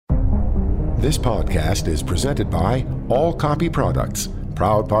This podcast is presented by All Copy Products,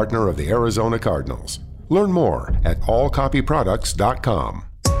 proud partner of the Arizona Cardinals. Learn more at allcopyproducts.com.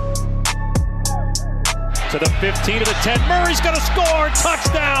 To the 15, to the 10. Murray's going to score.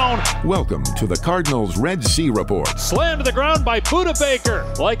 Touchdown. Welcome to the Cardinals Red Sea Report. Slammed to the ground by Budda Baker.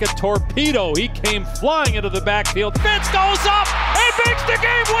 Like a torpedo, he came flying into the backfield. Fitz goes up and makes the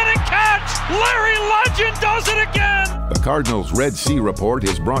game-winning catch. Larry Legend does it again. The Cardinals Red Sea Report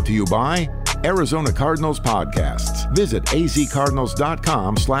is brought to you by Arizona Cardinals Podcasts. Visit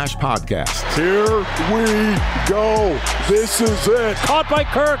azcardinals.com/podcasts. Here we go. This is it. Caught by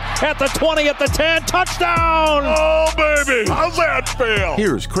Kirk at the 20, at the 10. Touchdown. Oh, baby. How's that feel?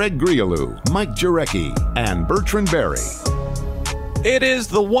 Here's Craig Grialou, Mike Jurecki, and Bertrand Berry. It is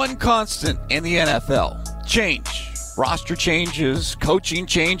the one constant in the NFL. Change. Roster changes, coaching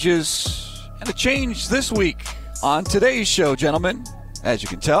changes, and a change this week on today's show, gentlemen. As you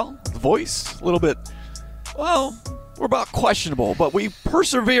can tell, the voice, a little bit, well, we're about questionable, but we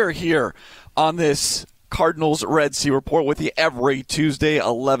persevere here on this Cardinals Red Sea Report with you every Tuesday,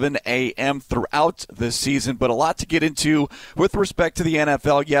 11 a.m. throughout the season. But a lot to get into with respect to the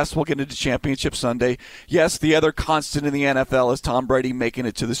NFL. Yes, we'll get into Championship Sunday. Yes, the other constant in the NFL is Tom Brady making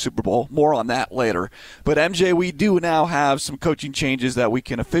it to the Super Bowl. More on that later. But MJ, we do now have some coaching changes that we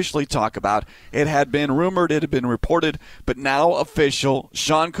can officially talk about. It had been rumored, it had been reported, but now official.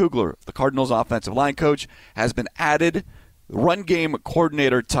 Sean Kugler, the Cardinals offensive line coach, has been added run game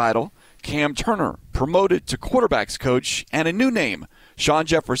coordinator title. Cam Turner promoted to quarterbacks coach, and a new name. Sean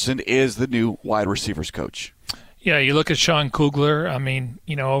Jefferson is the new wide receivers coach. Yeah, you look at Sean Kugler. I mean,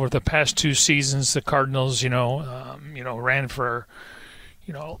 over the past two seasons, the Cardinals, ran for,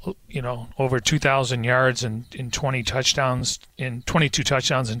 over 2,000 yards and 22 touchdowns in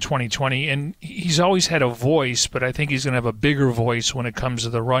 2020. And he's always had a voice, but I think he's going to have a bigger voice when it comes to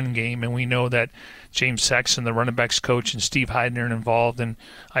the run game. And we know that James Saxon, the running backs coach, and Steve Heidner are involved. And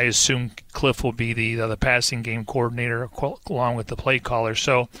I assume Cliff will be the passing game coordinator along with the play caller.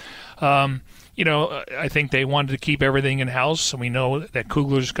 So, I think they wanted to keep everything in-house. And we know that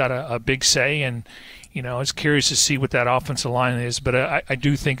Kugler's got a big say, and it's curious to see what that offensive line is, but I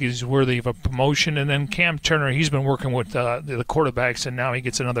do think he's worthy of a promotion. And then Cam Turner, he's been working with the quarterbacks, and now he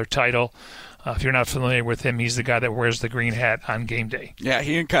gets another title. If you're not familiar with him, he's the guy that wears the green hat on game day. Yeah,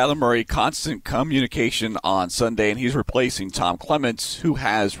 he and Kyler Murray, constant communication on Sunday, and he's replacing Tom Clements, who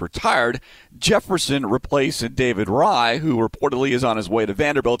has retired. Jefferson replacing David Rye, who reportedly is on his way to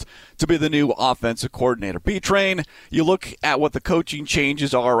Vanderbilt to be the new offensive coordinator. B-Train, you look at what the coaching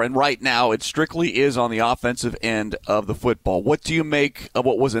changes are, and right now it strictly is on the offensive end of the football. What do you make of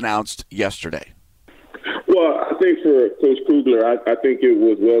what was announced yesterday? Well, I think for Coach Kugler, I think it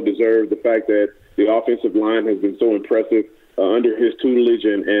was well-deserved, the fact that the offensive line has been so impressive under his tutelage,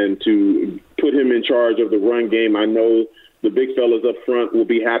 and to put him in charge of the run game. I know the big fellas up front will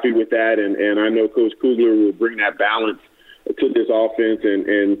be happy with that, and I know Coach Kugler will bring that balance to this offense.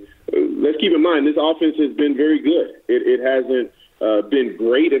 And let's keep in mind, this offense has been very good. It hasn't been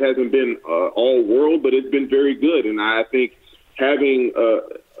great. It hasn't been all-world, but it's been very good. And I think having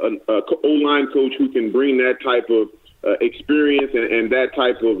an O-line coach who can bring that type of experience and that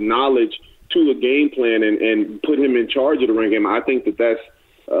type of knowledge to a game plan and put him in charge of the run game, I think that's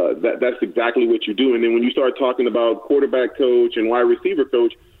exactly what you do. And then when you start talking about quarterback coach and wide receiver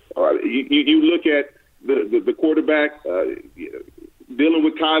coach, you look at the quarterback dealing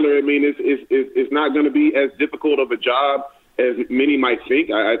with Kyler. I mean, it's not going to be as difficult of a job as many might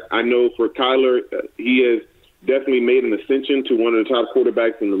think. I know for Kyler, he has definitely made an ascension to one of the top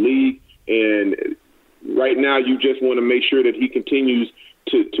quarterbacks in the league. And right now you just want to make sure that he continues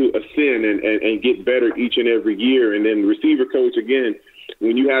to ascend and get better each and every year. And then receiver coach, again,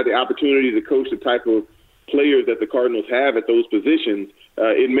 when you have the opportunity to coach the type of players that the Cardinals have at those positions,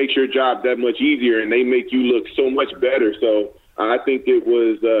 it makes your job that much easier, and they make you look so much better. So I think it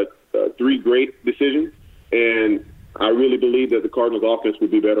was three great decisions, and I really believe that the Cardinals offense would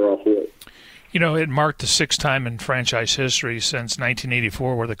be better off for it. It marked the sixth time in franchise history since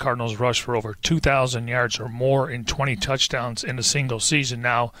 1984 where the Cardinals rushed for over 2,000 yards or more in 20 touchdowns in a single season.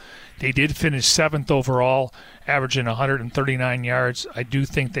 Now, they did finish seventh overall, averaging 139 yards. I do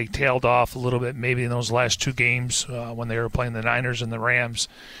think they tailed off a little bit maybe in those last two games when they were playing the Niners and the Rams.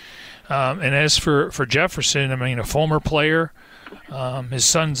 And as for Jefferson, I mean, a former player, his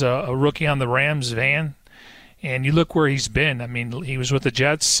son's a rookie on the Rams van. And you look where he's been. I mean, he was with the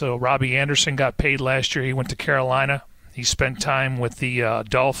Jets, so Robbie Anderson got paid last year. He went to Carolina. He spent time with the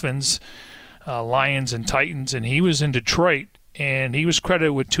Dolphins, Lions, and Titans, and he was in Detroit and he was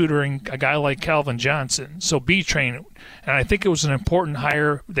credited with tutoring a guy like Calvin Johnson. So B-Train, and I think it was an important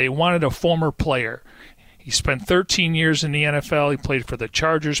hire. They wanted a former player. He spent 13 years in the NFL. He played for the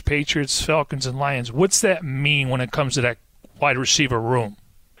Chargers, Patriots, Falcons, and Lions. What's that mean when it comes to that wide receiver room?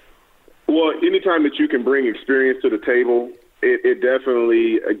 Well, anytime that you can bring experience to the table, it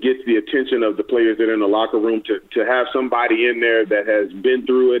definitely gets the attention of the players that are in the locker room. To have somebody in there that has been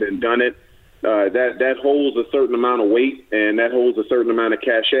through it and done it, that holds a certain amount of weight, and that holds a certain amount of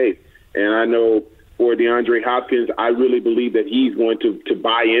cachet. And I know for DeAndre Hopkins, I really believe that he's going to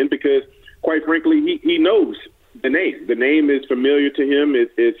buy in because, quite frankly, he knows the name. The name is familiar to him.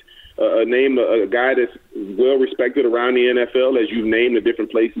 It's a name, a guy that's well respected around the NFL, as you've named the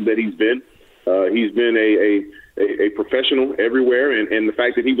different places that he's been. He's been a professional everywhere, and the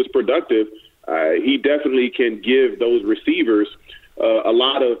fact that he was productive, he definitely can give those receivers a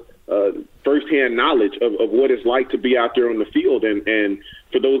lot of firsthand knowledge of what it's like to be out there on the field, and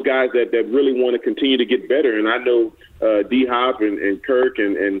for those guys that really want to continue to get better. And I know D-Hop and Kirk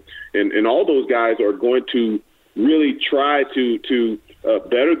and all those guys are going to really try to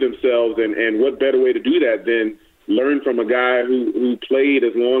better themselves, and what better way to do that than learn from a guy who played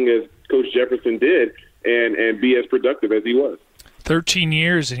as long as Coach Jefferson did and be as productive as he was. 13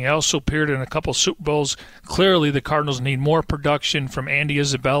 years, and he also appeared in a couple Super Bowls. Clearly, the Cardinals need more production from Andy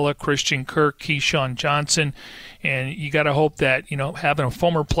Isabella, Christian Kirk, Keyshawn Johnson, and you got to hope that, having a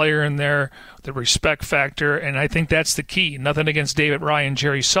former player in there, the respect factor, and I think that's the key. Nothing against David Ryan,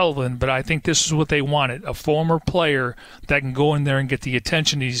 Jerry Sullivan, but I think this is what they wanted, a former player that can go in there and get the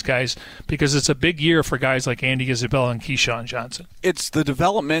attention of these guys, because it's a big year for guys like Andy Isabella and Keyshawn Johnson. It's the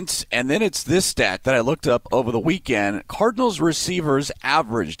development, and then it's this stat that I looked up over the weekend. Cardinals receivers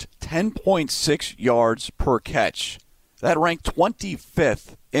averaged 10.6 yards per catch. That ranked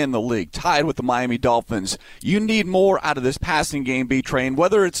 25th in the league, tied with the Miami Dolphins. You need more out of this passing game, B-Train,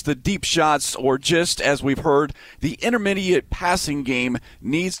 whether it's the deep shots or just, as we've heard, the intermediate passing game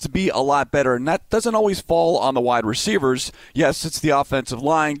needs to be a lot better, and that doesn't always fall on the wide receivers. Yes, it's the offensive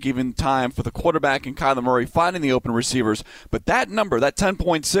line giving time for the quarterback and Kyler Murray finding the open receivers, but that number, that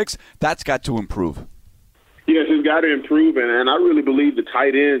 10.6, that's got to improve. Yes, it's got to improve, and I really believe the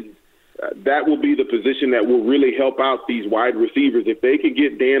tight end, that will be the position that will really help out these wide receivers. If they can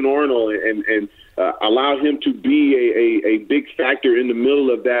get Dan Arnold and allow him to be a big factor in the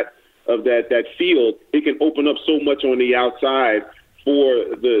middle of that field, it can open up so much on the outside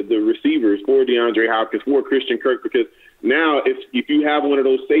for the receivers, for DeAndre Hopkins, for Christian Kirk, because now if you have one of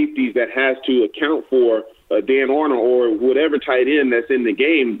those safeties that has to account for Dan Arnold or whatever tight end that's in the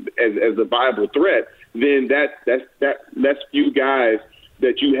game as a viable threat, then that's few guys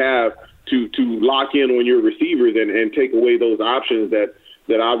that you have to lock in on your receivers and take away those options that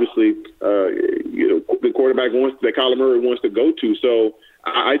obviously the quarterback that Kyler Murray wants to go to. So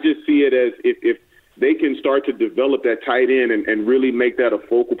I just see it as if they can start to develop that tight end and really make that a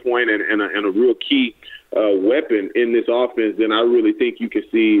focal point and a real key weapon in this offense, then I really think you can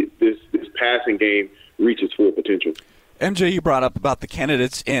see this passing game reach its full potential. MJ, you brought up about the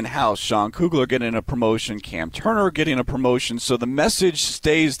candidates in-house. Sean Kugler getting a promotion, Cam Turner getting a promotion, so the message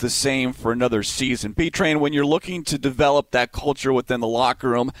stays the same for another season. B-Train, when you're looking to develop that culture within the locker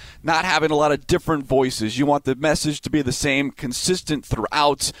room, not having a lot of different voices, you want the message to be the same, consistent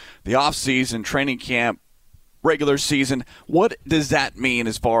throughout the offseason, training camp, regular season. What does that mean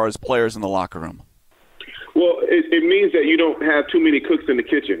as far as players in the locker room? Well, it means that you don't have too many cooks in the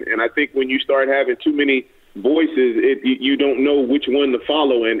kitchen, and I think when you start having too many voices, you don't know which one to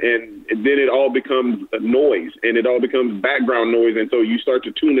follow, and then it all becomes a noise, and it all becomes background noise, and so you start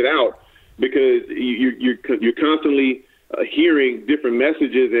to tune it out because you're constantly hearing different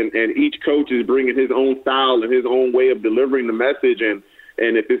messages, and each coach is bringing his own style and his own way of delivering the message, and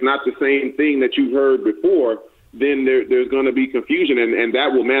if it's not the same thing that you've heard before, then there's going to be confusion, and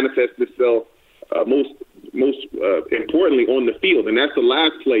that will manifest itself most importantly on the field, and that's the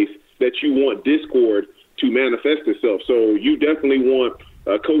last place that you want discord to manifest itself. So you definitely want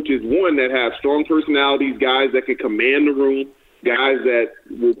coaches, one, that have strong personalities, guys that can command the room, guys that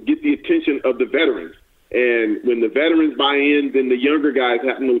will get the attention of the veterans. And when the veterans buy in, then the younger guys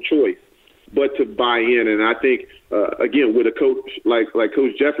have no choice but to buy in. And I think, again, with a coach like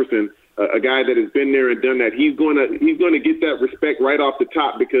Coach Jefferson, a guy that has been there and done that, he's going to get that respect right off the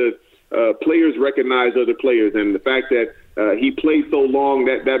top because players recognize other players. And the fact that he played so long,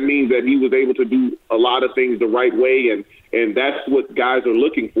 that means that he was able to do a lot of things the right way, and that's what guys are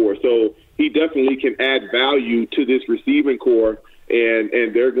looking for. So he definitely can add value to this receiving core,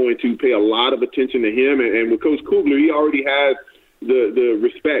 and they're going to pay a lot of attention to him. And with Coach Kugler, he already has the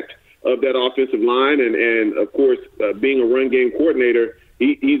respect of that offensive line. And of course, being a run game coordinator,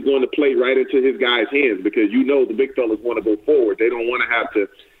 he's going to play right into his guys' hands because the big fellas want to go forward. They don't want to have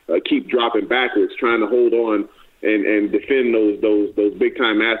to keep dropping backwards, trying to hold on and defend those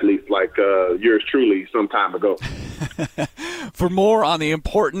big-time athletes like yours truly some time ago. For more on the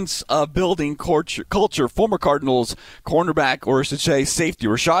importance of building culture, former Cardinals cornerback, or I should say safety,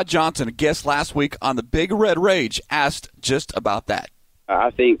 Rashad Johnson, a guest last week on the Big Red Rage, asked just about that.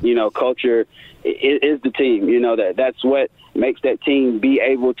 I think, culture is the team. That's what makes that team be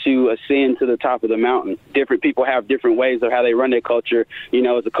able to ascend to the top of the mountain. Different people have different ways of how they run their culture.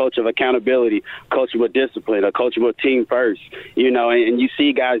 It's a culture of accountability, culture with discipline, a culture with team first, and you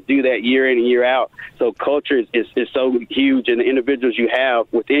see guys do that year in and year out. So culture is so huge, and the individuals you have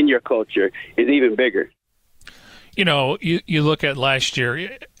within your culture is even bigger. You look at last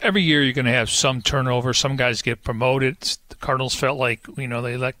year, every year you're going to have some turnover. Some guys get promoted. The Cardinals felt like, they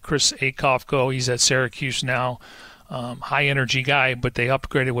let Chris Akoff go. He's at Syracuse now. High-energy guy, but they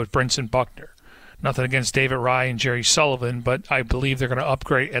upgraded with Brinson Buckner. Nothing against David Rye and Jerry Sullivan, but I believe they're going to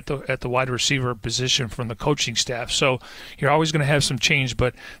upgrade at the wide receiver position from the coaching staff. So you're always going to have some change,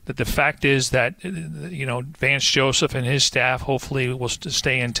 but the fact is that, Vance Joseph and his staff hopefully will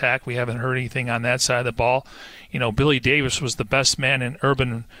stay intact. We haven't heard anything on that side of the ball. Billy Davis was the best man in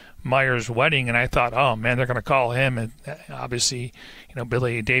Urban Meyer's wedding, and I thought, oh, man, they're going to call him. And obviously,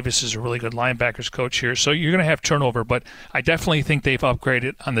 Billy Davis is a really good linebackers coach here. So you're going to have turnover, but I definitely think they've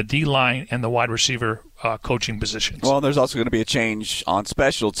upgraded on the D-line and the wide receiver coaching positions. Well, there's also going to be a change on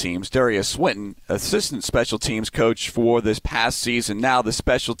special teams. Darius Swinton, assistant special teams coach for this past season, now the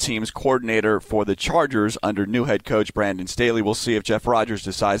special teams coordinator for the Chargers under new head coach Brandon Staley. We'll see if Jeff Rodgers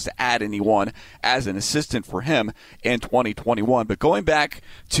decides to add anyone as an assistant for him in 2021. But going back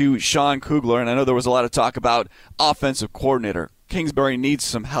to Sean Kugler, and I know there was a lot of talk about offensive coordinator. Kingsbury needs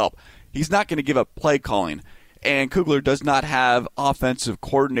some help. He's not going to give up play calling. And Kugler does not have offensive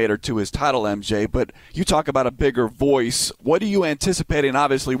coordinator to his title, MJ, but you talk about a bigger voice. What are you anticipating?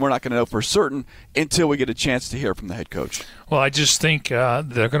 Obviously, we're not going to know for certain until we get a chance to hear from the head coach. Well, I just think they're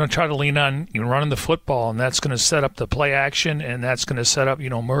going to try to lean on running the football, and that's going to set up the play action, and that's going to set up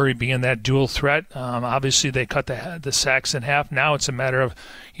Murray being that dual threat. Obviously, they cut the sacks in half. Now it's a matter of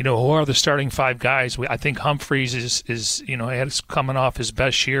who are the starting five guys. I think Humphreys is he's coming off his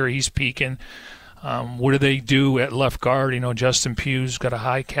best year. He's peaking. What do they do at left guard? Justin Pugh's got a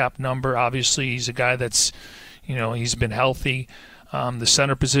high cap number. Obviously, he's a guy that's, he's been healthy. The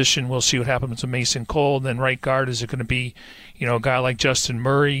center position, we'll see what happens with Mason Cole. Then right guard, is it going to be, a guy like Justin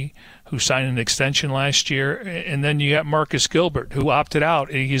Murray, who signed an extension last year? And then you got Marcus Gilbert, who opted out.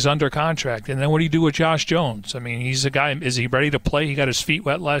 He's under contract. And then what do you do with Josh Jones? I mean, he's a guy, is he ready to play? He got his feet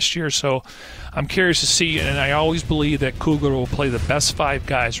wet last year. So I'm curious to see, and I always believe that Kugler will play the best five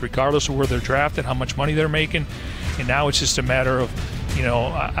guys, regardless of where they're drafted, how much money they're making. And now it's just a matter of,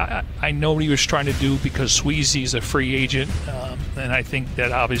 I know what he was trying to do because Sweezy's a free agent, and I think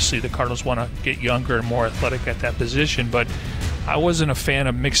that obviously the Cardinals want to get younger and more athletic at that position, but I wasn't a fan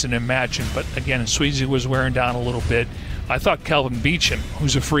of mixing and matching. But again, Sweezy was wearing down a little bit. I thought Kelvin Beachum,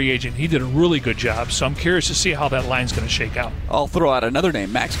 who's a free agent, he did a really good job, so I'm curious to see how that line's going to shake out. I'll throw out another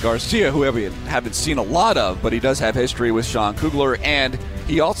name, Max Garcia, who we haven't seen a lot of, but he does have history with Sean Kugler, and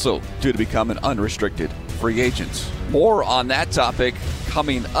he also due to become an unrestricted free agent. More on that topic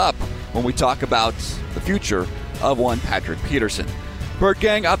coming up when we talk about the future of one Patrick Peterson. Bird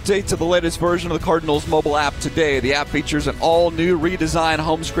Gang, update to the latest version of the Cardinals mobile app today. The app features an all-new redesigned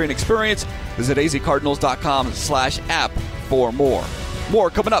home screen experience. Visit azcardinals.com/app for more. More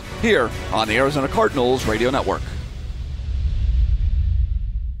coming up here on the Arizona Cardinals Radio Network.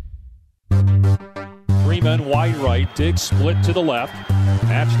 Freeman wide right, Diggs split to the left.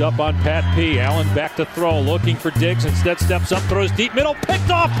 Matched up on Pat P. Allen back to throw, looking for Diggs. Instead steps up, throws deep middle, picked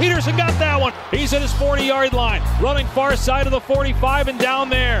off. Peterson got that one. He's at his 40-yard line, running far side of the 45 and down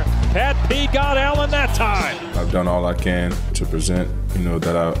there. Pat P. got Allen that time. I've done all I can to present,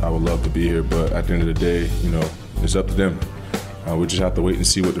 that I would love to be here. But at the end of the day, it's up to them. We just have to wait and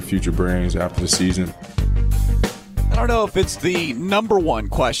see what the future brings after the season. I don't know if it's the number one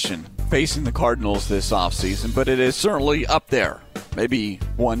question facing the Cardinals this offseason, but it is certainly up there. Maybe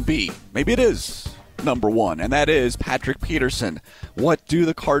 1B. Maybe it is number one, and that is Patrick Peterson. What do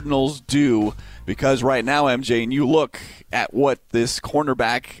the Cardinals do? Because right now, MJ, and you look at what this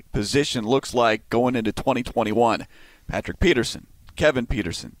cornerback position looks like going into 2021. Patrick Peterson, Kevin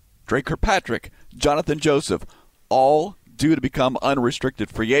Peterson, Drake Kirkpatrick, Jonathan Joseph, all due to become unrestricted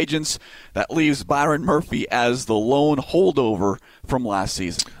free agents. That leaves Byron Murphy as the lone holdover from last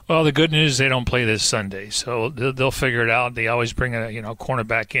season. Well, the good news is they don't play this Sunday, so they'll figure it out. They always bring a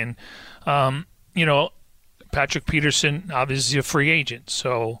cornerback in. Patrick Peterson, obviously a free agent,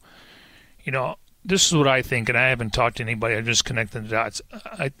 so this is what I think, and I haven't talked to anybody. I'm just connecting the dots.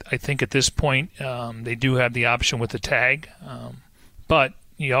 I think at this point they do have the option with the tag, but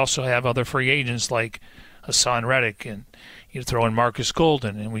you also have other free agents like Hassan Reddick, and you throw in Marcus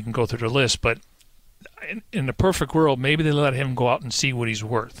Golden, and we can go through the list. But in the perfect world, maybe they let him go out and see what he's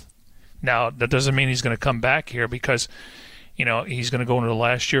worth. Now, that doesn't mean he's going to come back here because, he's going to go into the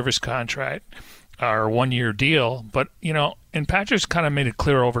last year of his contract or one-year deal. But, and Patrick's kind of made it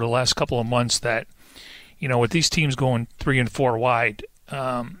clear over the last couple of months that, with these teams going 3 and 4 wide,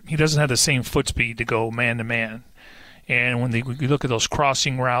 he doesn't have the same foot speed to go man-to-man. And when you look at those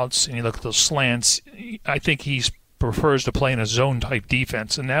crossing routes and you look at those slants, I think he prefers to play in a zone-type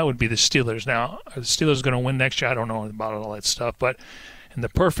defense, and that would be the Steelers. Now, are the Steelers going to win next year? I don't know about all that stuff. But in the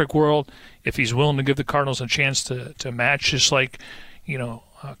perfect world, if he's willing to give the Cardinals a chance to match, just like,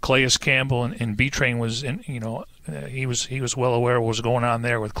 Calais Campbell and B-Train was in, he was well aware of what was going on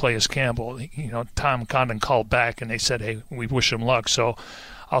there with Calais Campbell. Tom Condon called back and they said, hey, we wish him luck. So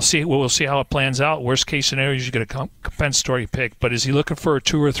we'll see how it plans out. Worst case scenario is you get a compensatory pick. But is he looking for a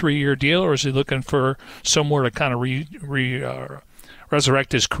 2 or 3 year deal, or is he looking for somewhere to kind of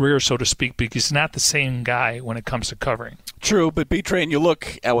resurrect his career, so to speak, because he's not the same guy when it comes to covering? True, but B-Train, you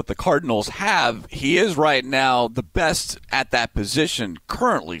look at what the Cardinals have, he is right now the best at that position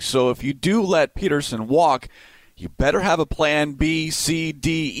currently. So if you do let Peterson walk, you better have a plan B, C,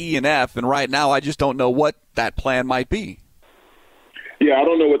 D, E, and F. And right now I just don't know what that plan might be. Yeah, I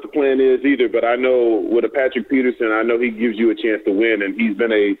don't know what the plan is either, but I know with a Patrick Peterson, I know he gives you a chance to win, and he's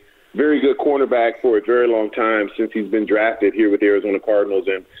been a very good cornerback for a very long time since he's been drafted here with the Arizona Cardinals.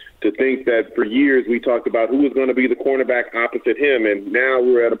 And to think that for years we talked about who was going to be the cornerback opposite him, and now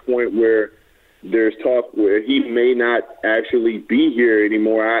we're at a point where there's talk where he may not actually be here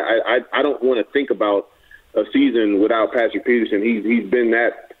anymore. I don't want to think about a season without Patrick Peterson. He's been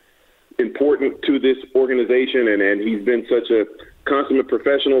that important to this organization, and he's been such a consummate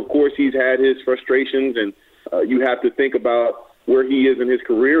professional. Of course, he's had his frustrations, and you have to think about where he is in his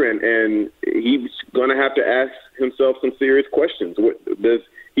career, and he's going to have to ask himself some serious questions. Does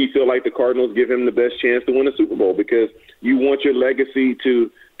he feel like the Cardinals give him the best chance to win a Super Bowl? Because you want your legacy to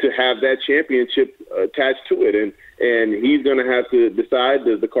have that championship attached to it, and he's going to have to decide,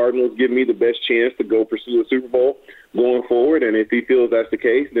 does the Cardinals give me the best chance to go pursue a Super Bowl going forward? And if he feels that's the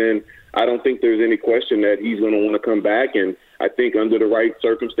case, then I don't think there's any question that he's going to want to come back. And I think under the right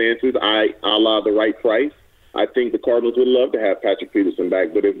circumstances, a la the right price, I think the Cardinals would love to have Patrick Peterson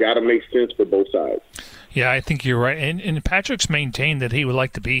back, but it's got to make sense for both sides. Yeah, I think you're right. And Patrick's maintained that he would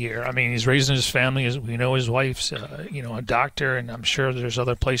like to be here. I mean, he's raising his family. As we know, his wife's a doctor, and I'm sure there's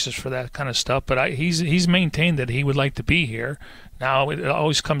other places for that kind of stuff. But he's maintained that he would like to be here. Now, it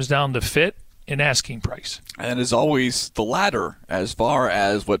always comes down to fit and asking price. And as always, the latter, as far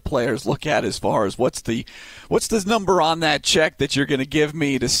as what players look at, as far as what's the number on that check that you're going to give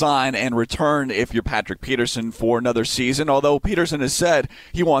me to sign and return if you're Patrick Peterson for another season. Although Peterson has said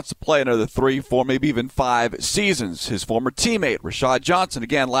he wants to play another 3, 4, maybe even 5 seasons. His former teammate, Rashad Johnson,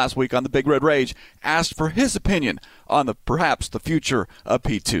 again last week on the Big Red Rage, asked for his opinion on perhaps the future of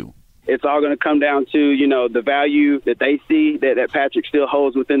P2. It's all going to come down to, the value that they see that Patrick still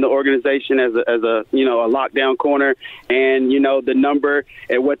holds within the organization as a lockdown corner, and, the number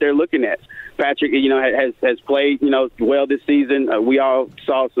and what they're looking at. Patrick, has played, well this season. We all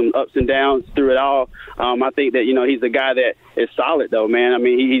saw some ups and downs through it all. I think that, he's a guy that is solid, though, man. I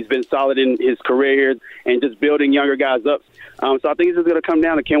mean, he's been solid in his career here and just building younger guys up. So I think it's just going to come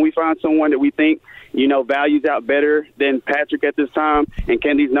down to, can we find someone that we think, values out better than Patrick at this time, and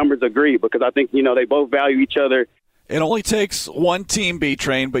can these numbers agree? Because I think, they both value each other. It only takes one team,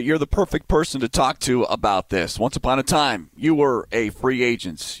 B-Train, but you're the perfect person to talk to about this. Once upon a time, you were a free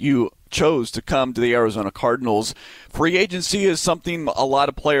agent. You chose to come to the Arizona Cardinals. Free agency is something a lot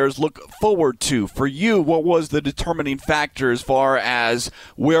of players look forward to. For you, what was the determining factor as far as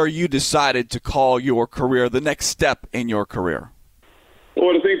where you decided to call your career, the next step in your career?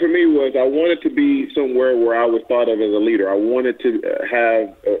 Well, the thing for me was I wanted to be somewhere where I was thought of as a leader. I wanted to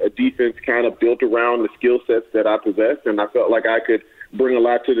have a defense kind of built around the skill sets that I possessed, and I felt like I could bring a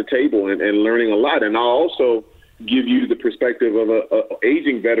lot to the table and learning a lot. And I'll also give you the perspective of an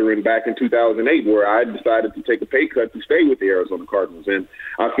aging veteran back in 2008 where I decided to take a pay cut to stay with the Arizona Cardinals. And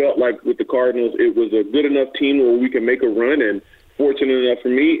I felt like with the Cardinals, it was a good enough team where we can make a run and fortunate enough for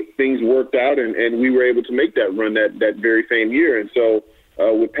me, things worked out, and we were able to make that run that very same year. And so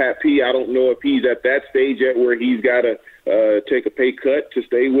with Pat P, I don't know if he's at that stage yet where he's got to take a pay cut to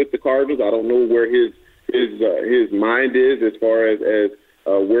stay with the Cardinals. I don't know where his mind is as far as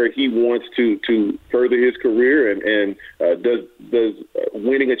where he wants to further his career, and does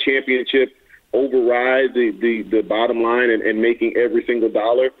winning a championship override the bottom line and making every single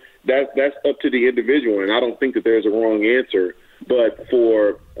dollar. That's up to the individual, and I don't think that there's a wrong answer. But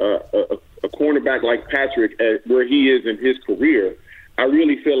for a cornerback like Patrick, where he is in his career, I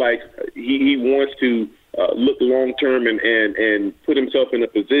really feel like he wants to look long term and put himself in a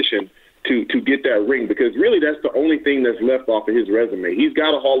position to get that ring, because really that's the only thing that's left off of his resume. He's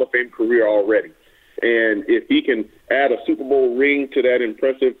got a Hall of Fame career already, and if he can add a Super Bowl ring to that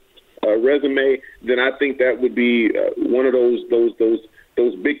impressive resume, then I think that would be one of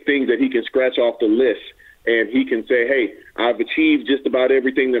those big things that he can scratch off the list, and he can say, hey, I've achieved just about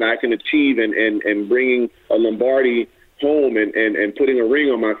everything that I can achieve, and bringing a Lombardi home and putting a ring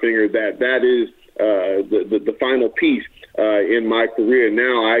on my finger, that is the final piece in my career.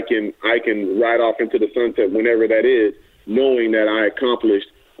 Now I can ride off into the sunset whenever that is, knowing that I accomplished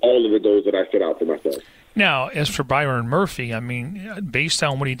all of the goals that I set out for myself. Now, as for Byron Murphy, I mean, based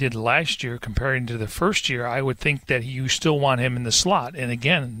on what he did last year comparing to the first year, I would think that you still want him in the slot. And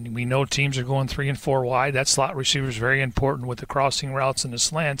again, we know teams are going 3 and 4 wide. That slot receiver is very important with the crossing routes and the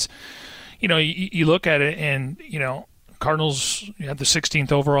slants. You know, you look at it, and, you know, Cardinals had the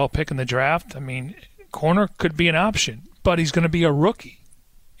 16th overall pick in the draft. I mean, corner could be an option, but he's going to be a rookie,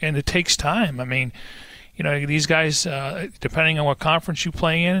 and it takes time. I mean, you know, these guys, depending on what conference you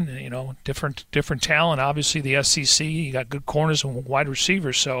play in, you know, different talent. Obviously, the SEC, you got good corners and wide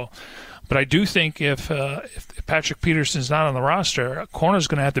receivers. So, but I do think if Patrick Peterson's not on the roster, a corner's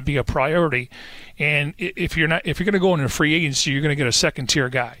going to have to be a priority. And if you're going to go into free agency, you're going to get a second-tier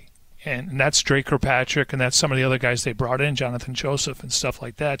guy. And that's Drake Kirkpatrick, and that's some of the other guys they brought in, Jonathan Joseph and stuff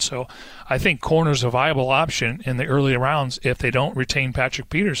like that. So I think corner's a viable option in the early rounds if they don't retain Patrick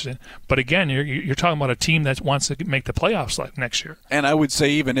Peterson. But again, you're talking about a team that wants to make the playoffs like next year. And I would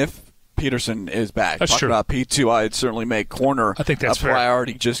say even if Peterson is back, that's talking true. About P2, I'd certainly make corner I think that's a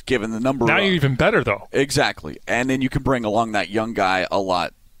priority, just given the number. Now you're even better, though. Exactly. And then you can bring along that young guy a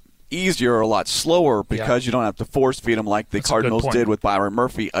lot easier, a lot slower, because you don't have to force feed him like the Cardinals did with Byron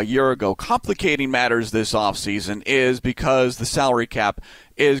Murphy a year ago. Complicating matters this offseason is because the salary cap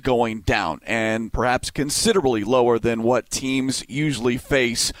is going down, and perhaps considerably lower than what teams usually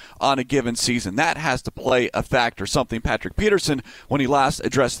face on a given season. That has to play a factor, something Patrick Peterson, when he last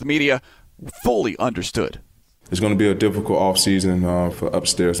addressed the media, fully understood. It's going to be a difficult offseason for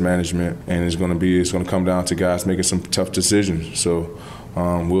upstairs management, and it's going to come down to guys making some tough decisions. So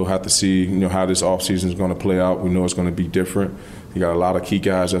we'll have to see, how this offseason is going to play out. We know it's going to be different. You got a lot of key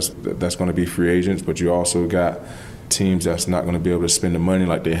guys that's going to be free agents, but you also got teams that's not going to be able to spend the money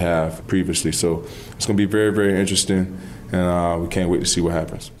like they have previously. So it's going to be very, very interesting, and we can't wait to see what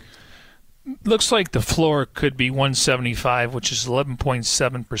happens. Looks like the floor could be 175, which is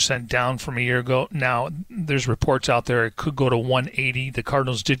 11.7% down from a year ago. Now, there's reports out there it could go to 180. The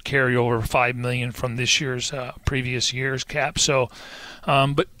Cardinals did carry over $5 million from this year's previous year's cap. So,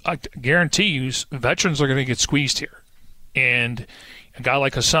 but I guarantee you, veterans are going to get squeezed here. And a guy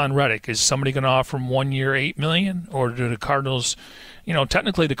like Hassan Reddick, is somebody going to offer him 1 year $8 million, or do the Cardinals?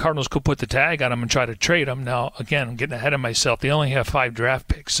 Technically the Cardinals could put the tag on him and try to trade him. Now, again, I'm getting ahead of myself. They only have 5 draft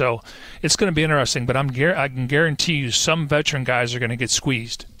picks, so it's going to be interesting. But I can guarantee you some veteran guys are going to get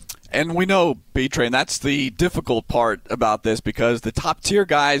squeezed. And we know, B-Train, that's the difficult part about this, because the top-tier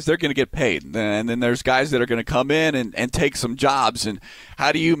guys, they're going to get paid. And then there's guys that are going to come in and take some jobs. And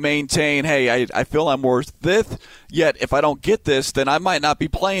how do you maintain, hey, I feel I'm worth this, yet if I don't get this, then I might not be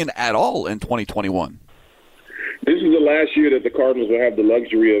playing at all in 2021? This is the last year that the Cardinals will have the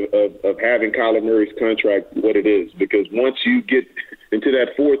luxury of having Kyler Murray's contract what it is, because once you get into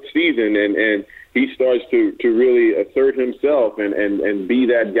that 4th season and he starts to really assert himself and be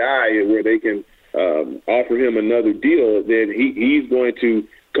that guy where they can offer him another deal, then he's going to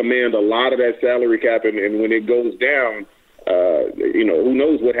command a lot of that salary cap. And when it goes down, who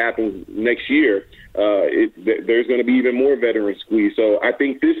knows what happens next year. There's going to be even more veteran squeeze. So I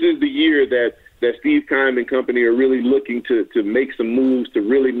think this is the year that Steve Keim and company are really looking to make some moves to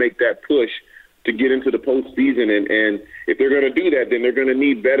really make that push to get into the postseason. And if they're going to do that, then they're going to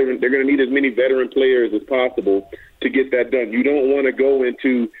need veteran. They're going to need as many veteran players as possible to get that done. You don't want to go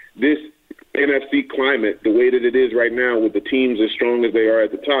into this NFC climate the way that it is right now, with the teams as strong as they are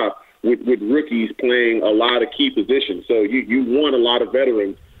at the top, with rookies playing a lot of key positions. So you want a lot of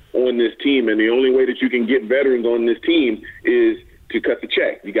veterans on this team, and the only way that you can get veterans on this team is cut the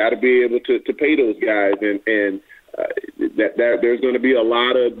check. You got to be able to pay those guys, and that there's going to be a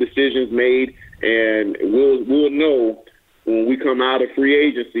lot of decisions made, and we'll know when we come out of free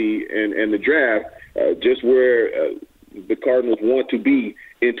agency and the draft just where the Cardinals want to be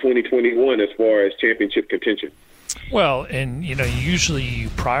in 2021 as far as championship contention. Well, and, usually you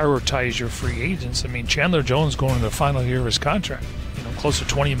prioritize your free agents. I mean, Chandler Jones going into the final year of his contract, close to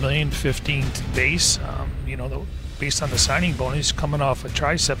 $20 million, 15 base, based on the signing bonus, coming off a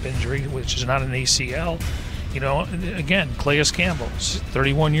tricep injury, which is not an ACL. Again, Calais Campbell's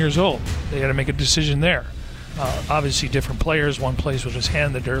 31 years old. They had to make a decision there. Obviously, different players. One plays with his hand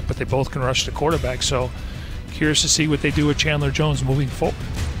in the dirt, but they both can rush the quarterback. So, curious to see what they do with Chandler Jones moving forward.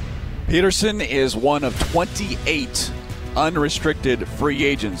 Peterson is one of 28 unrestricted free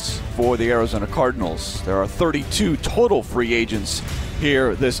agents for the Arizona Cardinals. There are 32 total free agents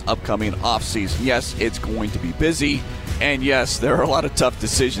here this upcoming offseason. Yes, it's going to be busy, and yes, there are a lot of tough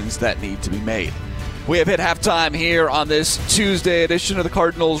decisions that need to be made. We have hit halftime here on this Tuesday edition of the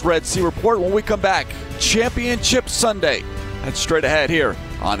Cardinals Red Sea Report. When we come back, Championship Sunday. That's straight ahead here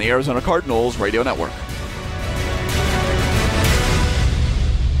on the Arizona Cardinals Radio Network.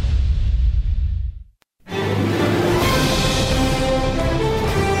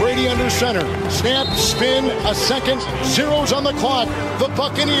 Under center, snap, spin, a second, zeros on the clock. The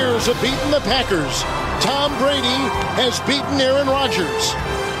Buccaneers have beaten the Packers. Tom Brady has beaten Aaron Rodgers.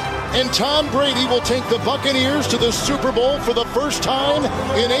 And Tom Brady will take the Buccaneers to the Super Bowl for the first time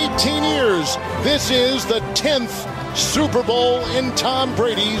in 18 years. This is the 10th Super Bowl in Tom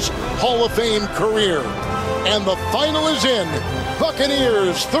Brady's Hall of Fame career. And the final is in.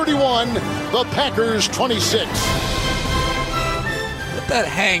 Buccaneers 31, the Packers 26. That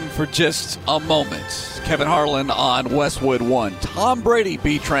hang for just a moment. Kevin Harlan on Westwood One. Tom Brady,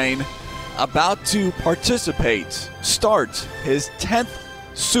 B-Train, about to start his 10th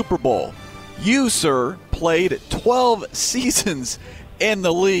Super Bowl. You, sir, played 12 seasons in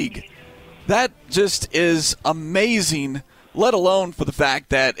the league. That just is amazing, let alone for the fact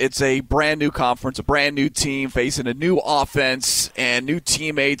that it's a brand new conference, a brand new team facing a new offense and new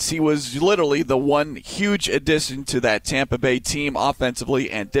teammates. He was literally the one huge addition to that Tampa Bay team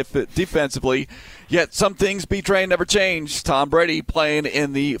offensively and defensively. Yet some things, B-Train, never changed. Tom Brady playing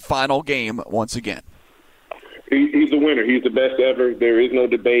in the final game once again. He's the winner. He's the best ever. There is no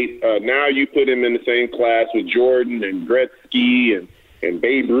debate. Now you put him in the same class with Jordan and Gretzky and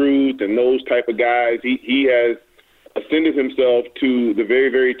Babe Ruth and those type of guys. He has ascended himself to the very,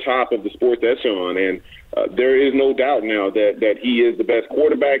 very top of the sports echelon, and there is no doubt now that he is the best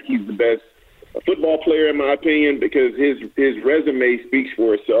quarterback. He's the best football player, in my opinion, because his resume speaks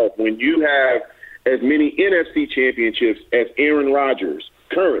for itself. When you have as many NFC championships as Aaron Rodgers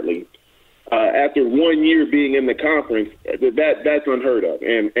currently, after 1 year being in the conference, that's unheard of,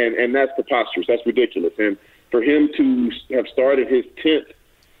 and that's preposterous. That's ridiculous. And for him to have started his 10th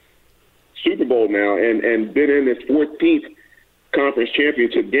Super Bowl now and been in his 14th conference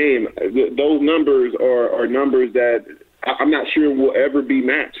championship game, those numbers are numbers that I'm not sure will ever be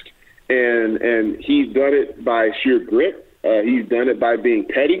matched. And he's done it by sheer grit. He's done it by being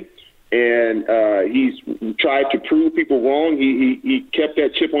petty. And he's tried to prove people wrong. He kept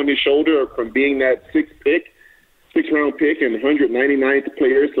that chip on his shoulder from being that sixth-round pick and 199th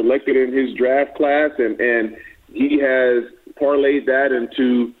player selected in his draft class. And he has parlayed that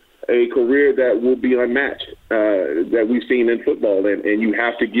into a career that will be unmatched that we've seen in football. And you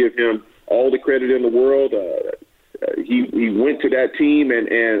have to give him all the credit in the world. He went to that team and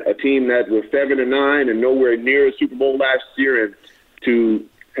a team that was 7-9 and nowhere near a Super Bowl last year, and to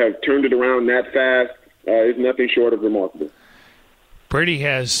have turned it around that fast is nothing short of remarkable. Brady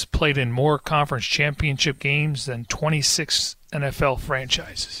has played in more conference championship games than 26 NFL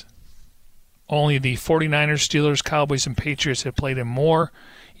franchises. Only the 49ers, Steelers, Cowboys, and Patriots have played in more.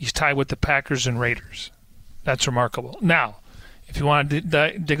 He's tied with the Packers and Raiders. That's remarkable. Now, if you want to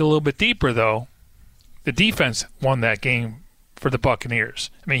dig a little bit deeper, though, the defense won that game for the Buccaneers.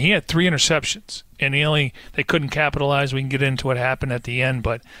 I mean, he had 3 interceptions, and they couldn't capitalize. We can get into what happened at the end,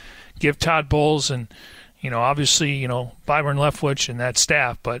 but give Todd Bowles and, obviously, Byron Leftwich and that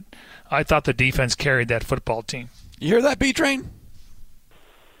staff, but I thought the defense carried that football team. You hear that, B-Train?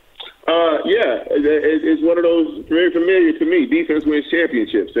 Yeah, it's one of those very familiar to me. Defense wins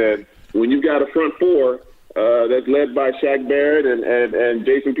championships, and when you've got a front four that's led by Shaq Barrett and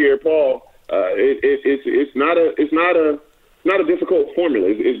Jason Pierre-Paul, it's not a difficult formula.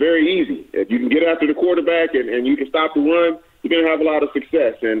 It's very easy. If you can get after the quarterback and you can stop the run, you're going to have a lot of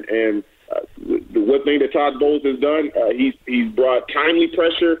success. And the one thing that Todd Bowles has done, he's brought timely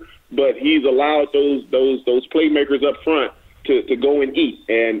pressure, but he's allowed those playmakers up front to go and eat.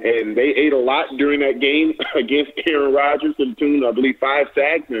 And they ate a lot during that game against Aaron Rodgers to the tune, I believe, 5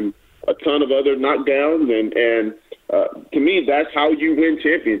 sacks and a ton of other knockdowns. And to me, that's how you win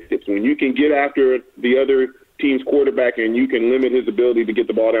championships. When you can get after the other team's quarterback and you can limit his ability to get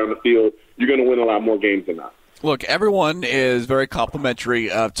the ball down the field, you're going to win a lot more games than that. Look, everyone is very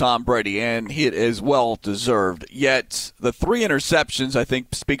complimentary of Tom Brady, and he is well-deserved. Yet the 3 interceptions, I think,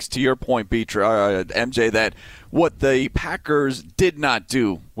 speaks to your point, MJ, that what the Packers did not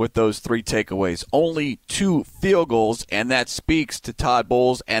do with those 3 takeaways, only 2 field goals, and that speaks to Todd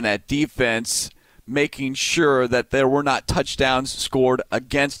Bowles and that defense making sure that there were not touchdowns scored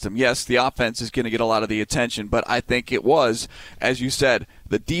against them. Yes, the offense is going to get a lot of the attention, but I think it was, as you said,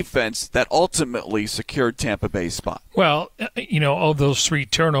 the defense that ultimately secured Tampa Bay's spot. Well, of those 3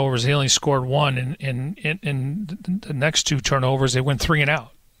 turnovers, they only scored 1, and the next 2 turnovers, they went 3 and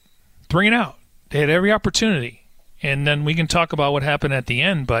out. 3 and out. They had every opportunity. And then we can talk about what happened at the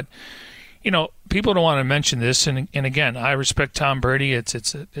end, but people don't want to mention this, and again, I respect Tom Brady. It's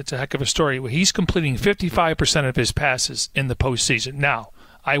a heck of a story. He's completing 55% of his passes in the postseason. Now,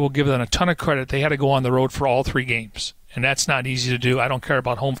 I will give them a ton of credit. They had to go on the road for all 3 games, and that's not easy to do. I don't care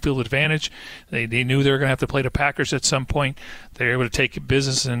about home field advantage. They knew they were going to have to play the Packers at some point. They were able to take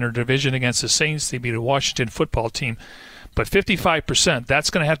business in their division against the Saints. They beat a Washington football team. But 55%, that's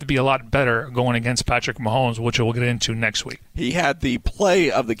going to have to be a lot better going against Patrick Mahomes, which we'll get into next week. He had the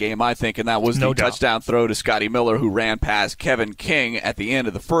play of the game, I think, and that was the touchdown throw to Scotty Miller, who ran past Kevin King at the end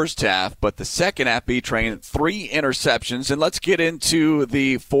of the first half. But the second half, B-Train, 3 interceptions. And let's get into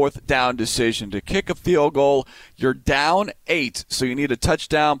the 4th down decision. To kick a field goal, you're down 8, so you need a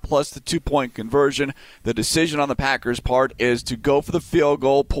touchdown plus the 2-point conversion. The decision on the Packers' part is to go for the field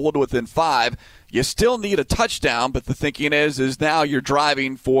goal, pull it within 5. You still need a touchdown, but the thinking is now you're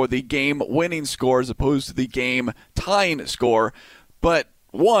driving for the game-winning score as opposed to the game-tying score. But,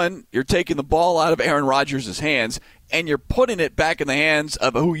 1, you're taking the ball out of Aaron Rodgers' hands, and you're putting it back in the hands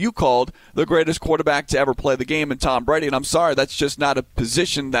of who you called the greatest quarterback to ever play the game in Tom Brady. And I'm sorry, that's just not a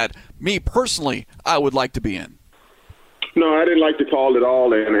position that me personally I would like to be in. No, I didn't like the call at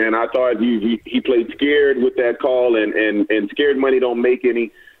all, and I thought he played scared with that call, and scared money don't make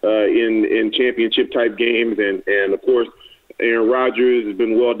any in championship type games, and of course Aaron Rodgers has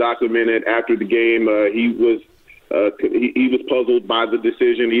been well documented after the game. He was puzzled by the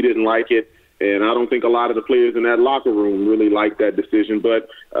decision. He didn't like it, and I don't think a lot of the players in that locker room really liked that decision. But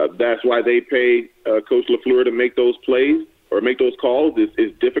that's why they pay Coach LaFleur to make those plays or make those calls.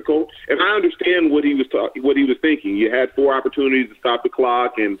 Is difficult, and I understand what he was thinking. You had 4 opportunities to stop the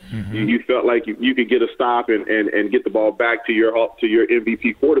clock, and you felt like you could get a stop and get the ball back to your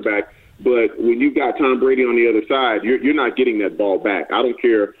MVP quarterback. But when you've got Tom Brady on the other side, you're not getting that ball back. I don't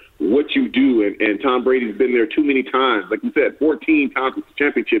care what you do, and Tom Brady's been there too many times. Like you said, 14 conference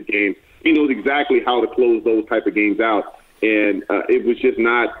championship games. He knows exactly how to close those type of games out, and it was just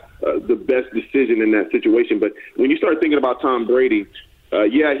not the best decision in that situation. But when you start thinking about Tom Brady,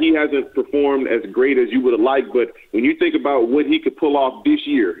 he hasn't performed as great as you would have liked, but when you think about what he could pull off this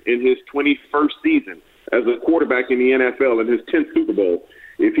year in his 21st season as a quarterback in the NFL and his 10th Super Bowl,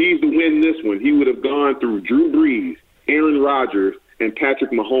 if he's to win this one, he would have gone through Drew Brees, Aaron Rodgers, and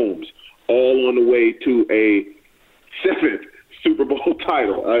Patrick Mahomes, all on the way to a 7th Super Bowl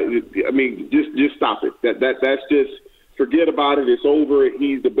title. Just stop it. That's just forget about it. It's over.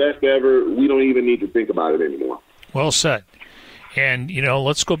 He's the best ever. We don't even need to think about it anymore. Well said. And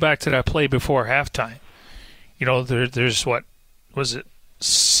let's go back to that play before halftime. There's what was it?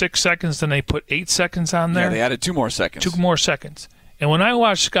 6 seconds. Then they put 8 seconds on there. Yeah, they added 2 more seconds. 2 more seconds. And when I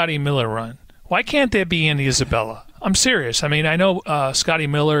watch Scotty Miller run, why can't there be Andy Isabella? I'm serious. I mean, I know Scotty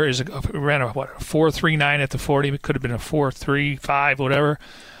Miller ran a 4.39 at the 40. It could have been a 4.35, whatever.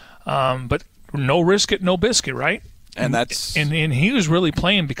 But no risk it, no biscuit, right? And that's and he was really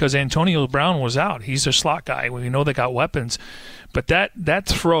playing because Antonio Brown was out. He's their slot guy. We know they got weapons, but that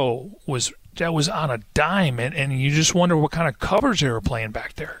throw was on a dime, and you just wonder what kind of coverage they were playing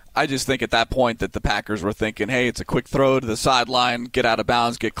back there. I just think at that point that the Packers were thinking, hey, it's a quick throw to the sideline, get out of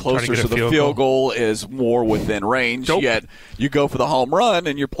bounds, get closer, so the field goal is more within range. Nope. Yet you go for the home run,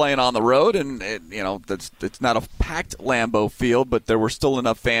 and you're playing on the road, and it's not a packed Lambeau Field, but there were still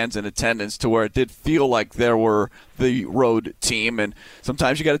enough fans in attendance to where it did feel like there were the road team, and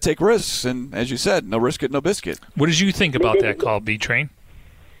sometimes you got to take risks, and as you said, no risk it, no biscuit. What did you think about that call, B-Train?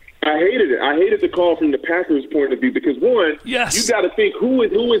 I hated it. I hated the call from the Packers' point of view because, one, you got to think who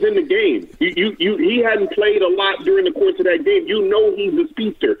is in the game. He hadn't played a lot during the course of that game. You know he's a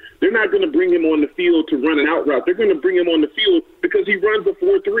speedster. They're not going to bring him on the field to run an out route. They're going to bring him on the field because he runs a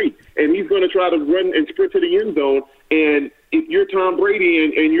 4.3, and he's going to try to run and sprint to the end zone. And if you're Tom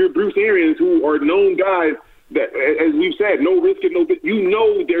Brady and you're Bruce Arians, who are known guys that, as we've said, no risk and no – you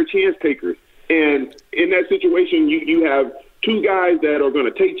know they're chance takers. And in that situation, you have – two guys that are going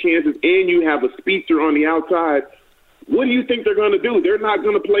to take chances, and you have a speedster on the outside. What do you think they're going to do? They're not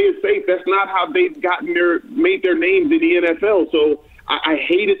going to play it safe. That's not how they've made their names in the NFL. So I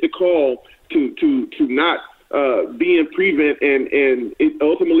hated the call to not be in prevent, and it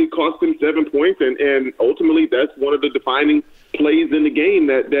ultimately cost them 7 points, and ultimately that's one of the defining plays in the game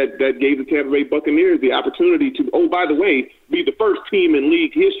that gave the Tampa Bay Buccaneers the opportunity to, oh, by the way, be the first team in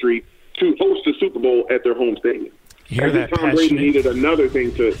league history to host a Super Bowl at their home stadium. Tom Brady needed another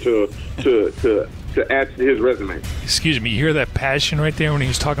thing to add to his resume. Excuse me, you hear that passion right there when he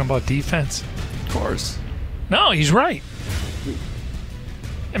was talking about defense? Of course. No, he's right.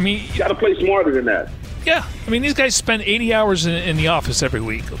 I mean, you got to play smarter than that. Yeah, I mean, these guys spend 80 hours in the office every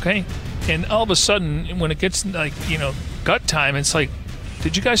week, okay? And all of a sudden, when it gets gut time, it's like,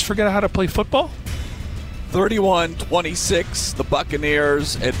 did you guys forget how to play football? 31-26, the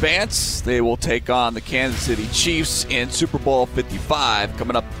Buccaneers advance. They will take on the Kansas City Chiefs in Super Bowl 55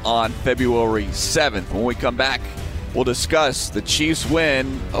 coming up on February 7th. When we come back, we'll discuss the Chiefs'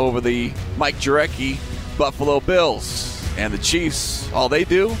 win over the Mike Jurecki Buffalo Bills. And the Chiefs, all they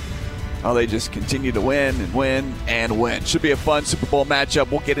do, they just continue to win and win and win. Should be a fun Super Bowl matchup.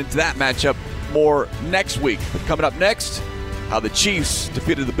 We'll get into that matchup more next week. But coming up next, how the Chiefs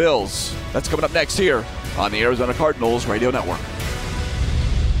defeated the Bills. That's coming up next here on the Arizona Cardinals Radio Network.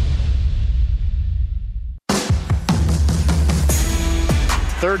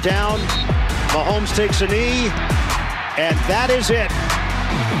 Third down, Mahomes takes a knee, and that is it.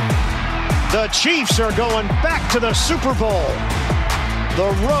 The Chiefs are going back to the Super Bowl. The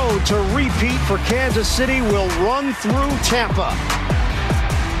road to repeat for Kansas City will run through Tampa.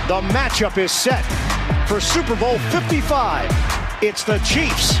 The matchup is set for Super Bowl 55. It's the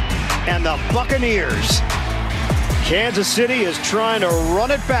Chiefs and the Buccaneers. Kansas City is trying to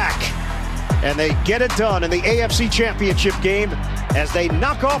run it back, and they get it done in the AFC Championship game as they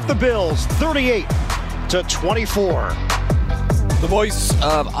knock off the Bills 38-24. The voice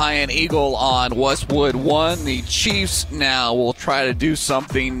of Ian Eagle on Westwood One. The Chiefs now will try to do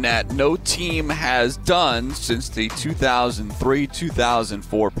something that no team has done since the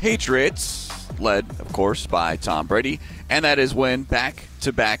 2003-2004 Patriots, led, of course, by Tom Brady, and that is win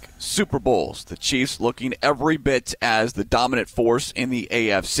back-to-back Super Bowls. The Chiefs looking every bit as the dominant force in the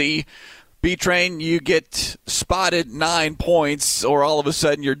AFC. B-Train, you get spotted 9 points, or all of a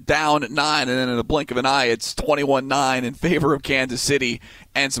sudden you're down 9, and then in the blink of an eye, it's 21-9 in favor of Kansas City.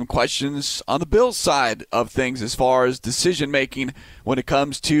 And some questions on the Bills side of things as far as decision-making when it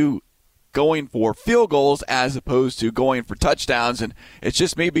comes to going for field goals as opposed to going for touchdowns. And it's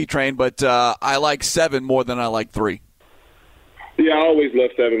just me, B-Train, but I like 7 more than I like 3. Yeah, I always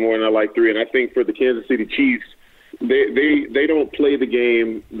love 7 more than I like 3, and I think for the Kansas City Chiefs, They don't play the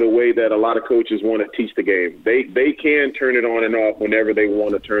game the way that a lot of coaches want to teach the game. They can turn it on and off whenever they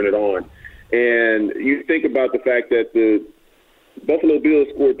want to turn it on. And you think about the fact that the Buffalo Bills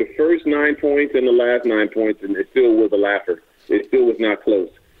scored the first 9 points and the last 9 points, and it still was a laugher. It still was not close.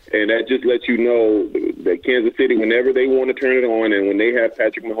 And that just lets you know that Kansas City, whenever they want to turn it on and when they have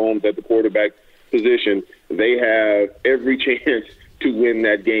Patrick Mahomes at the quarterback position, they have every chance to win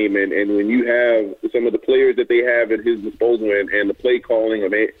that game. And when you have some of the players that they have at his disposal and the play calling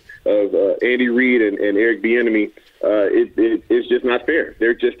of Andy Reid and Eric Bieniemy, it's just not fair.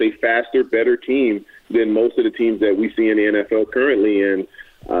 They're just a faster, better team than most of the teams that we see in the NFL currently. And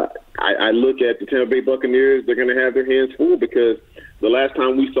I look at the Tampa Bay Buccaneers, they're going to have their hands full because the last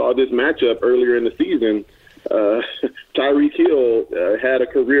time we saw this matchup earlier in the season, Tyreek Hill had a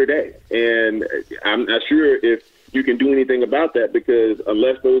career day. And I'm not sure if you can do anything about that because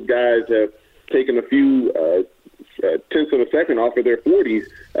unless those guys have taken a few tenths of a second off of their 40s,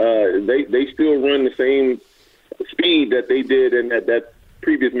 they still run the same speed that they did in that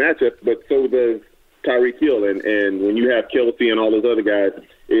previous matchup, but so does Tyreek Hill. And when you have Kelsey and all those other guys,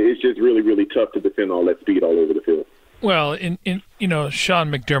 it's just really, really tough to defend all that speed all over the field. Well,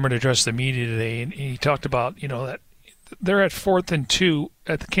 Sean McDermott addressed the media today, and he talked about, that they're at 4th and 2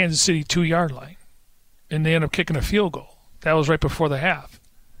 at the Kansas City 2-yard line. And they end up kicking a field goal. That was right before the half.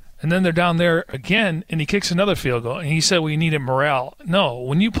 And then they're down there again, and he kicks another field goal. And he said we needed morale. No,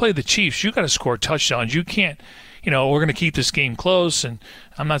 when you play the Chiefs, you got to score touchdowns. You can't we're going to keep this game close. And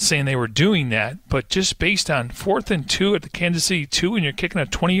I'm not saying they were doing that, but just based on 4th and 2 at the Kansas City 2 and you're kicking a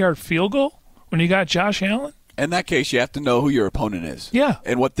 20-yard field goal when you got Josh Allen? In that case, you have to know who your opponent is. Yeah.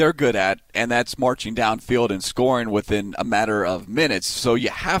 And what they're good at, and that's marching downfield and scoring within a matter of minutes. So you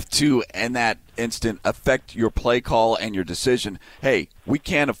have to, in that instant, affect your play call and your decision. Hey, we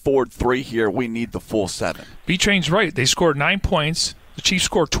can't afford 3 here. We need the full 7. B-Train's right. They scored 9 points. The Chiefs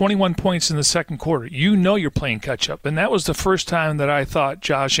scored 21 points in the second quarter. You're playing catch-up. And that was the first time that I thought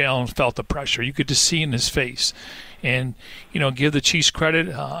Josh Allen felt the pressure. You could just see in his face. And, give the Chiefs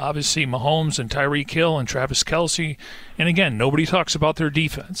credit. Obviously, Mahomes and Tyreek Hill and Travis Kelce. And, again, nobody talks about their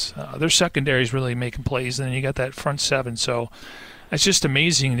defense. Their secondary is really making plays. And then you got that front 7. So it's just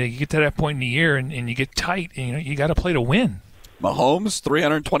amazing that you get to that point in the year and you get tight. And, you got to play to win. Mahomes,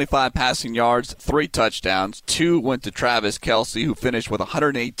 325 passing yards, 3 touchdowns. 2 went to Travis Kelce, who finished with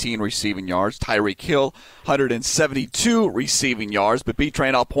 118 receiving yards. Tyreek Hill, 172 receiving yards. But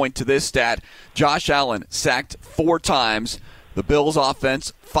B-Train, I'll point to this stat. Josh Allen sacked 4 times. The Bills'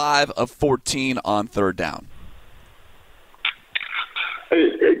 offense, 5 of 14 on 3rd down.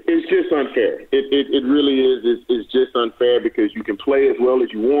 It's just unfair. It really is. It's just unfair because you can play as well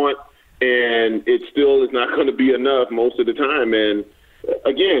as you want, and it still is not going to be enough most of the time. And,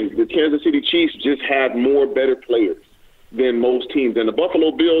 again, the Kansas City Chiefs just had more better players than most teams. And the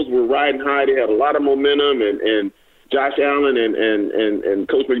Buffalo Bills were riding high. They had a lot of momentum, and Josh Allen and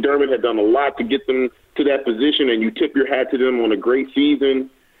Coach McDermott had done a lot to get them to that position, and you tip your hat to them on a great season.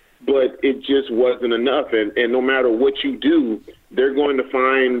 But it just wasn't enough. And no matter what you do, they're going to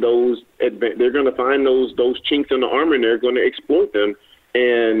find those chinks in the armor, and they're going to exploit them.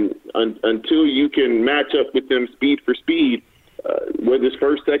 And until you can match up with them speed for speed, whether it's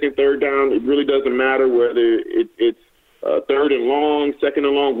 1st, 2nd, 3rd down, it really doesn't matter whether it's 3rd and long, 2nd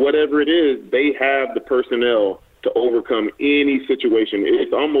and long, whatever it is, they have the personnel to overcome any situation.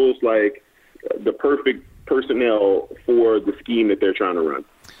 It's almost like the perfect personnel for the scheme that they're trying to run.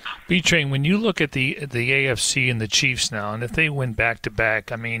 B-Train, when you look at the AFC and the Chiefs now, and if they win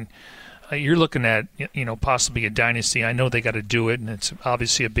back-to-back, I mean, you're looking at, possibly a dynasty. I know they got to do it, and it's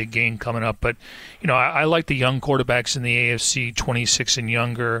obviously a big game coming up. But, I like the young quarterbacks in the AFC, 26 and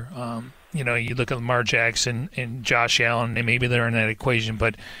younger. You look at Lamar Jackson and Josh Allen, and maybe they're in that equation.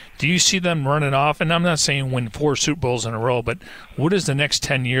 But do you see them running off? And I'm not saying win 4 Super Bowls in a row, but what does the next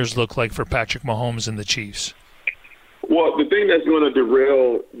 10 years look like for Patrick Mahomes and the Chiefs? Well, the thing that's going to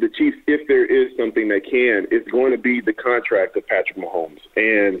derail the Chiefs, if there is something that can, is going to be the contract of Patrick Mahomes.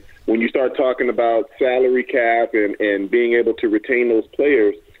 And when you start talking about salary cap and being able to retain those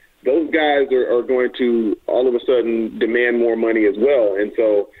players, those guys are going to all of a sudden demand more money as well. And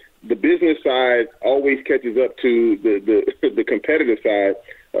so the business side always catches up to the competitive side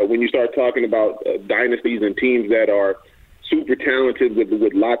when you start talking about dynasties and teams that are super talented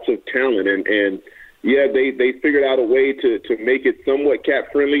with lots of talent. And yeah, they figured out a way to make it somewhat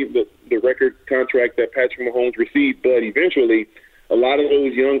cap-friendly, the record contract that Patrick Mahomes received. But eventually, a lot of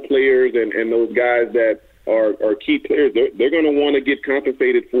those young players and those guys that are key players, they're going to want to get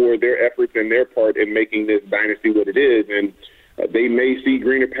compensated for their efforts and their part in making this dynasty what it is. And they may see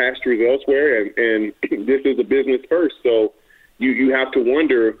greener pastures elsewhere, and this is a business first. So you have to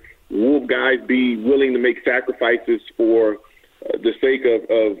wonder, will guys be willing to make sacrifices for the sake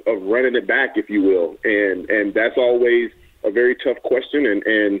of running it back, if you will? And that's always a very tough question.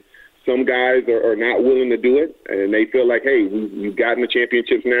 And some guys are not willing to do it, and they feel like, hey, we've gotten the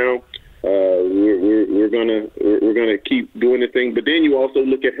championships now. We're gonna keep doing the thing. But then you also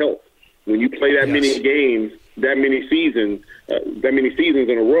look at health. When you play that many games, that many seasons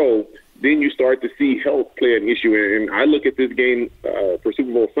in a row, then you start to see health play an issue. And I look at this game for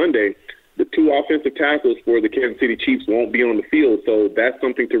Super Bowl Sunday. The 2 offensive tackles for the Kansas City Chiefs won't be on the field, so that's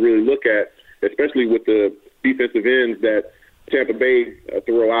something to really look at, especially with the defensive ends that Tampa Bay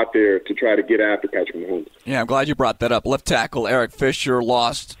throw out there to try to get after Patrick Mahomes. Yeah, I'm glad you brought that up. Left tackle Eric Fisher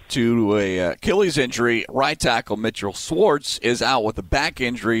lost to a Achilles injury. Right tackle Mitchell Schwartz is out with a back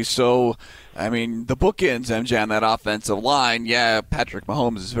injury. So, I mean, the bookends, MJ, on that offensive line, yeah, Patrick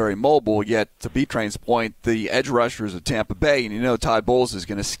Mahomes is very mobile, yet to B-Train's point, the edge rushers of Tampa Bay, and Todd Bowles is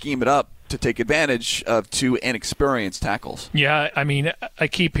going to scheme it up to take advantage of 2 inexperienced tackles. Yeah, I mean, I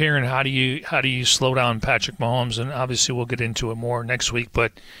keep hearing how do you slow down Patrick Mahomes, and obviously we'll get into it more next week.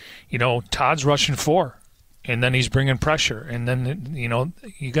 But Todd's rushing 4, and then he's bringing pressure, and then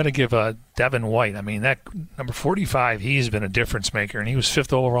you got to give Devin White. I mean, that number 45, he's been a difference maker, and he was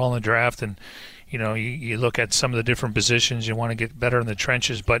 5th overall in the draft. And you look at some of the different positions, you want to get better in the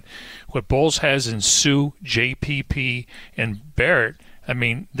trenches. But what Bowles has in Sue, JPP, and Barrett, I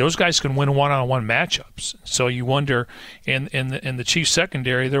mean, those guys can win one-on-one matchups. So you wonder, in the Chiefs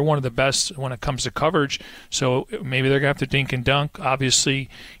secondary, they're one of the best when it comes to coverage. So maybe they're going to have to dink and dunk. Obviously,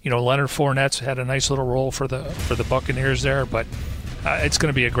 Leonard Fournette's had a nice little role for the Buccaneers there, but it's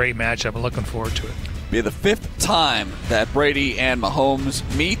going to be a great matchup. I'm looking forward to it. Be the 5th time that Brady and Mahomes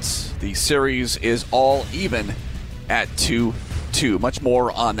meet. The series is all even at 2-2. Much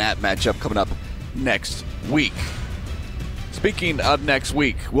more on that matchup coming up next week. Speaking of next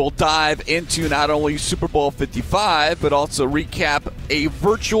week, we'll dive into not only Super Bowl 55, but also recap a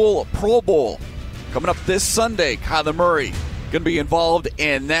virtual Pro Bowl coming up this Sunday. Kyler Murray going to be involved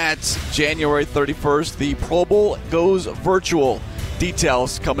in that. January 31st, the Pro Bowl goes virtual.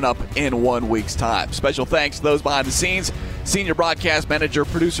 Details coming up in 1 week's time. Special thanks to those behind the scenes. Senior Broadcast Manager,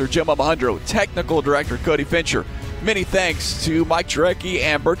 Producer Jim Alejandro, Technical Director Cody Fincher. Many thanks to Mike Jurecki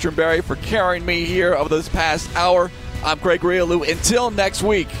and Bertrand Berry for carrying me here over this past hour. I'm Craig Riolu. Until next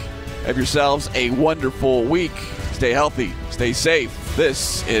week, have yourselves a wonderful week. Stay healthy. Stay safe.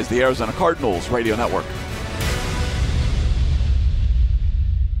 This is the Arizona Cardinals Radio Network.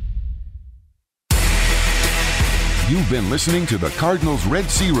 You've been listening to the Cardinals Red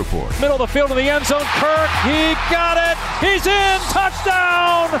Sea Report. Middle of the field in the end zone. Kirk, he got it. He's in.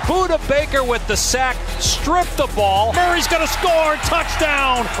 Touchdown. Buda Baker with the sack. Stripped the ball. Murray's going to score.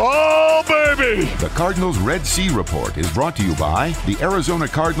 Touchdown. Oh, baby. The Cardinals Red Sea Report is brought to you by the Arizona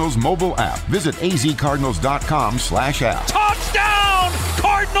Cardinals mobile app. Visit azcardinals.com/app. Touchdown.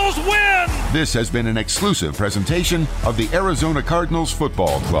 Cardinals win. This has been an exclusive presentation of the Arizona Cardinals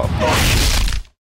Football Club.